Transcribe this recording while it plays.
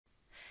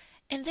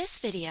In this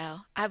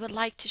video, I would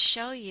like to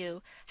show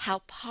you how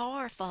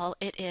powerful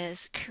it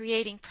is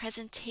creating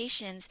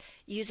presentations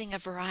using a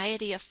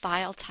variety of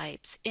file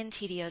types in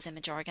TDO's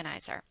Image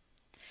Organizer.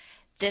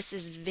 This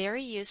is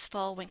very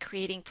useful when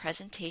creating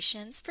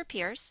presentations for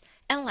peers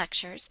and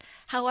lectures,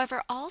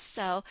 however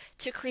also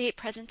to create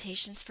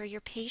presentations for your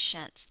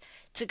patients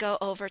to go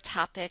over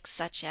topics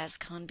such as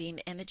cone beam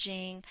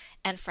imaging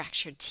and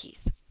fractured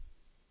teeth.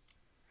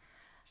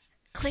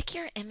 Click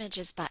your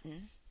Images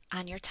button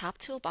on your top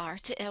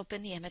toolbar to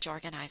open the Image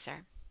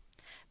Organizer.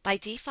 By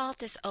default,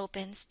 this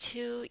opens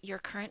to your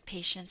current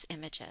patient's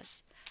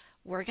images.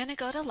 We're going to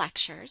go to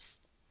Lectures,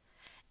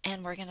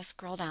 and we're going to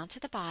scroll down to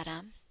the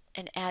bottom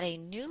and add a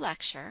new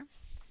lecture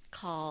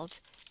called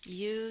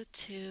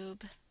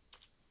YouTube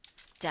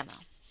Demo.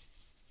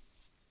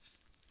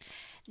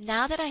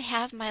 Now that I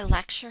have my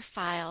lecture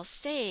file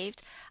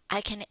saved,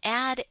 I can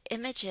add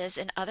images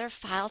and other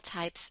file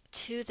types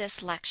to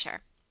this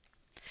lecture.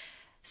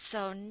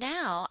 So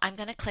now I'm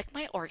going to click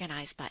my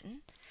Organize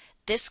button.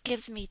 This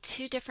gives me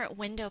two different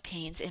window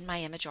panes in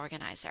my Image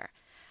Organizer.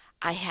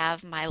 I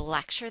have my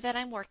lecture that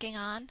I'm working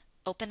on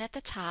open at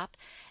the top,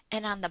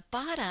 and on the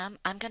bottom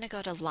I'm going to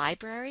go to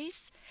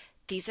Libraries.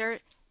 These are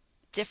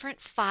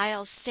different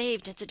files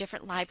saved into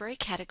different library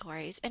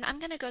categories, and I'm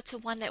going to go to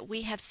one that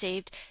we have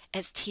saved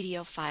as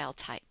TDO file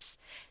types.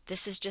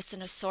 This is just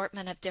an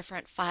assortment of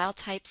different file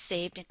types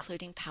saved,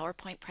 including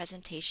PowerPoint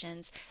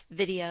presentations,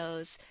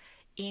 videos,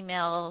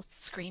 email,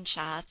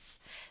 screenshots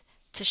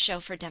to show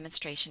for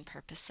demonstration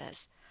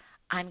purposes.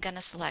 I'm going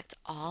to select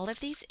all of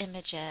these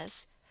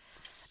images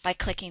by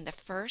clicking the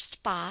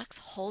first box,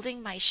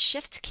 holding my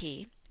Shift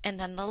key, and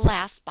then the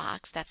last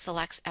box that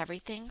selects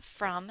everything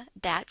from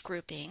that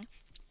grouping.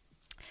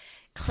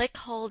 Click,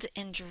 hold,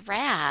 and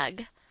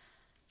drag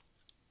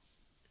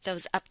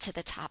those up to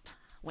the top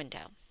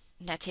window.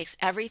 And that takes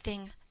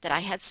everything that I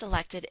had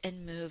selected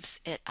and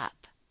moves it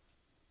up.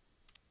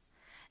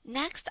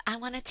 Next, I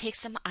want to take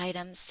some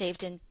items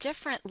saved in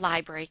different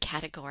library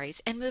categories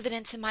and move it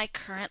into my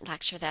current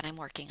lecture that I'm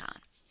working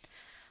on.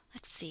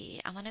 Let's see,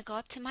 I want to go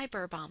up to my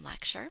Burbaum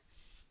lecture,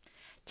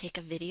 take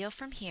a video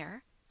from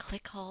here,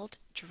 click, hold,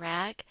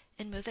 drag,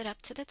 and move it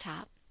up to the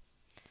top.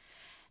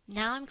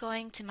 Now I'm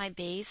going to my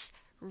Bayes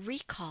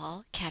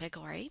Recall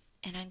category,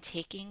 and I'm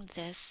taking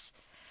this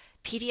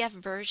PDF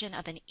version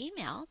of an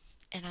email,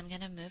 and I'm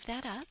going to move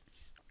that up.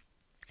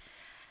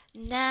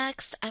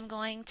 Next, I'm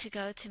going to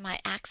go to my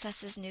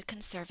Accesses New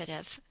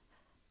Conservative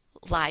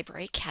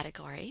Library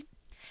category,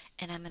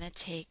 and I'm going to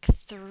take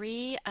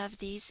 3 of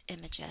these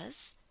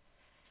images,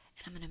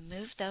 and I'm going to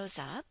move those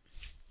up.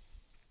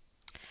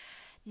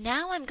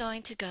 Now I'm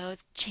going to go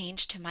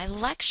change to my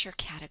lecture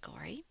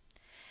category,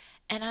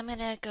 and I'm going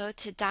to go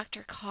to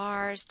Dr.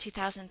 Carr's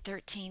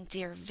 2013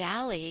 Deer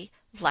Valley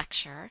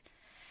lecture,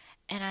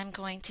 and I'm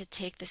going to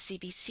take the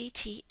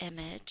CBCT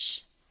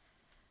image,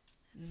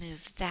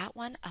 move that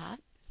one up.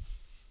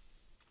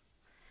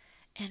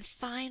 And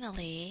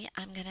finally,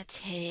 I'm going to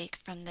take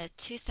from the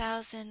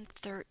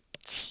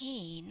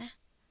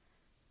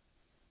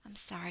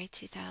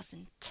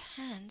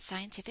 2010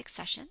 scientific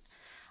session,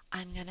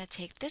 I'm going to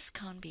take this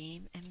cone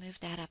beam and move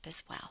that up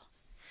as well.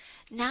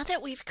 Now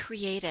that we've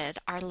created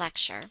our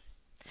lecture,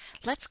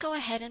 let's go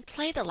ahead and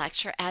play the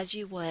lecture as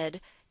you would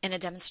in a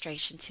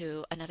demonstration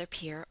to another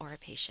peer or a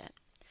patient.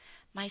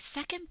 My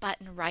second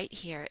button right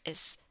here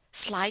is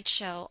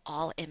Slideshow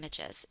All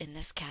Images in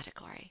this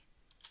category.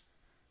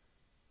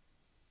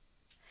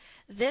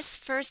 This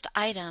first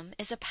item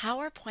is a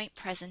PowerPoint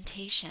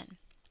presentation.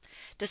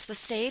 This was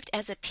saved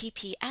as a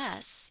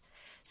PPS,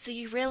 so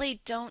you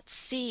really don't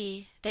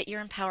see that you're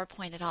in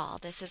PowerPoint at all.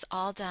 This is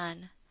all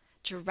done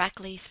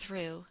directly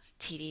through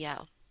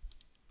TDO.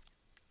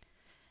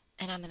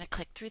 And I'm going to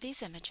click through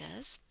these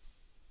images.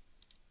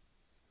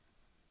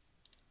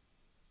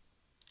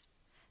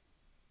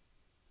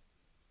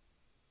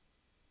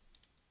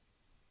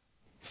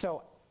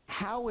 So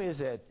how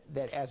is it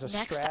that as a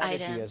Next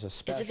strategy, item as a is a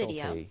specialty,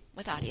 video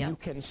with audio. you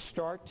can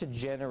start to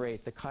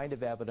generate the kind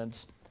of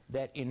evidence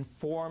that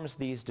informs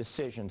these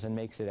decisions and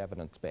makes it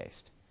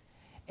evidence-based?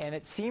 And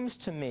it seems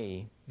to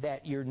me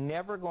that you're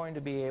never going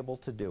to be able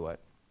to do it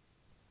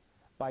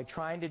by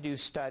trying to do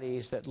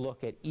studies that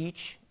look at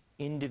each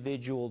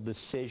individual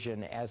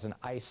decision as an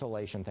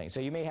isolation thing. So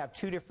you may have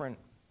 2 different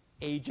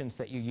agents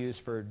that you use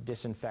for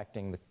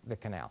disinfecting the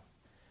canal.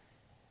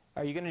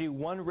 Are you going to do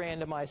one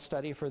randomized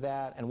study for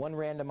that, and one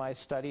randomized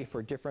study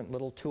for different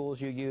little tools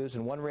you use,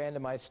 and one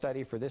randomized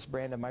study for this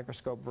brand of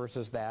microscope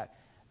versus that?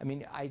 I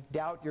mean, I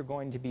doubt you're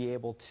going to be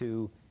able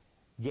to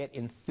get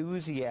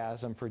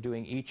enthusiasm for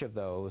doing each of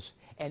those.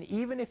 And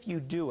even if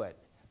you do it,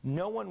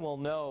 no one will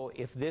know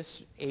if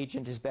this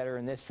agent is better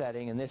in this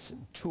setting and this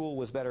tool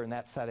was better in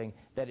that setting,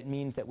 that it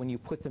means that when you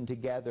put them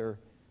together,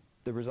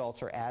 the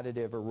results are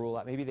additive or rule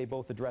out. Maybe they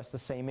both address the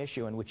same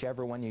issue, and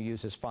whichever one you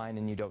use is fine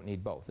and you don't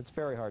need both. It's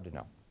very hard to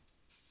know.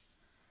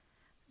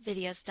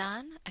 Video's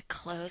done. I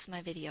close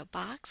my video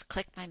box,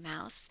 click my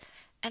mouse,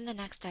 and the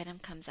next item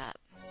comes up.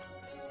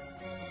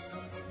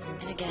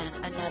 And again,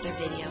 another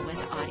video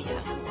with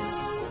audio.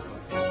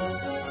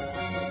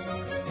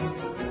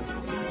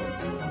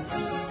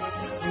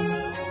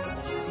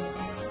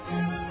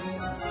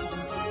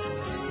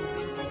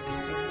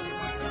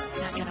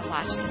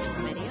 watch this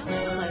whole video.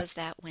 Close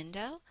that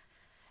window.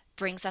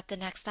 Brings up the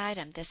next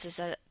item. This is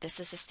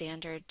a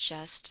standard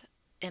just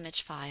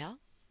image file.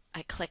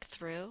 I click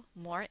through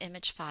more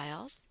image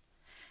files.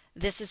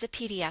 This is a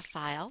PDF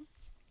file.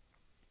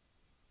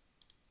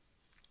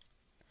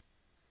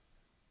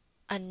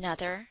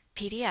 Another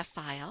PDF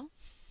file.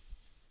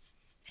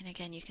 And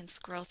again, you can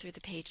scroll through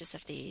the pages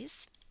of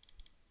these.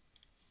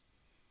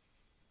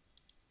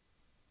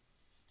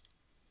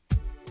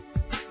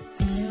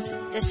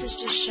 This is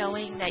just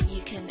showing that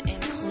you can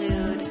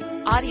include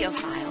audio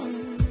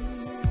files.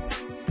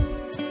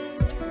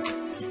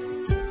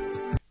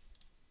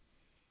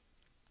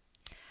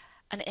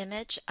 An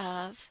image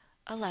of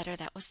a letter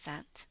that was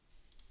sent.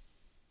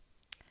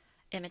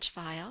 Image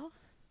file.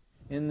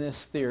 In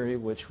this theory,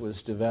 which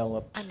was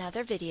developed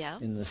Another video.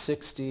 in the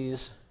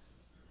 60s,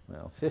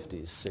 well,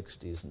 50s,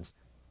 60s, and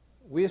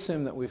we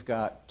assume that we've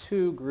got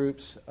two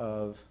groups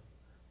of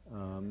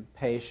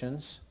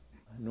patients,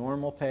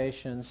 normal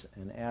patients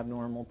and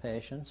abnormal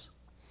patients,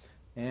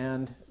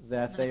 and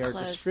that they are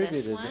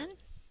distributed. This one.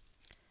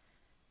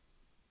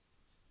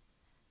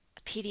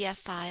 A PDF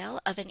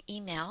file of an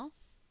email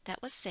that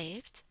was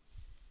saved.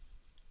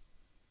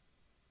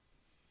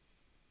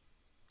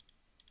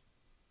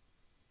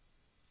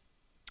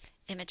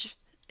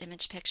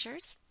 Image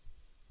pictures.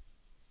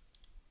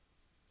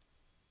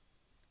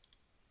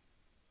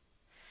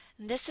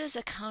 This is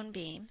a cone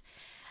beam.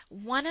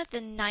 One of the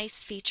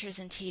nice features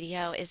in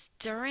TDO is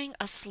during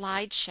a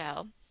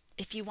slideshow,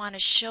 if you want to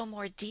show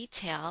more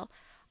detail,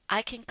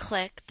 I can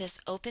click this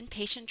Open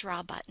Patient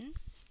Draw button.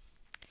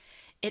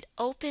 It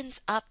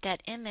opens up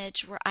that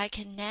image where I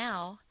can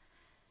now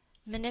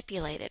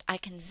manipulate it. I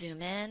can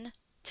zoom in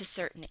to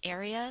certain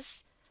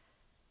areas.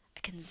 I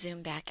can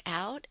zoom back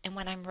out, and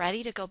when I'm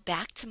ready to go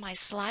back to my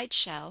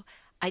slideshow,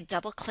 I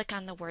double click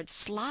on the word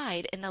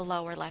slide in the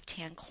lower left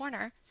hand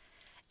corner,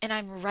 and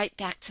I'm right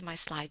back to my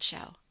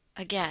slideshow.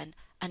 Again,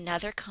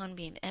 another cone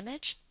beam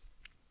image.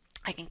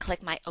 I can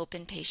click my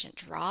Open Patient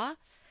Draw.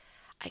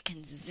 I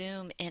can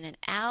zoom in and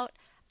out.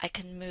 I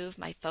can move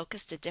my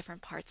focus to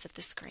different parts of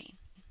the screen.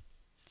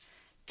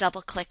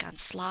 Double click on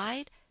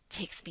slide,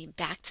 takes me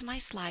back to my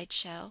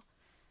slideshow.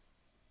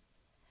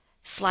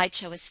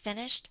 Slideshow is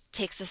finished,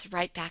 takes us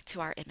right back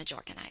to our image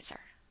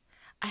organizer.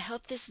 I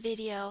hope this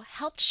video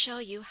helped show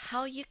you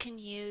how you can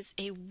use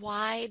a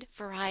wide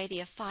variety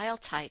of file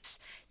types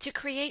to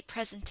create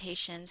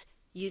presentations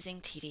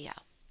using TDO.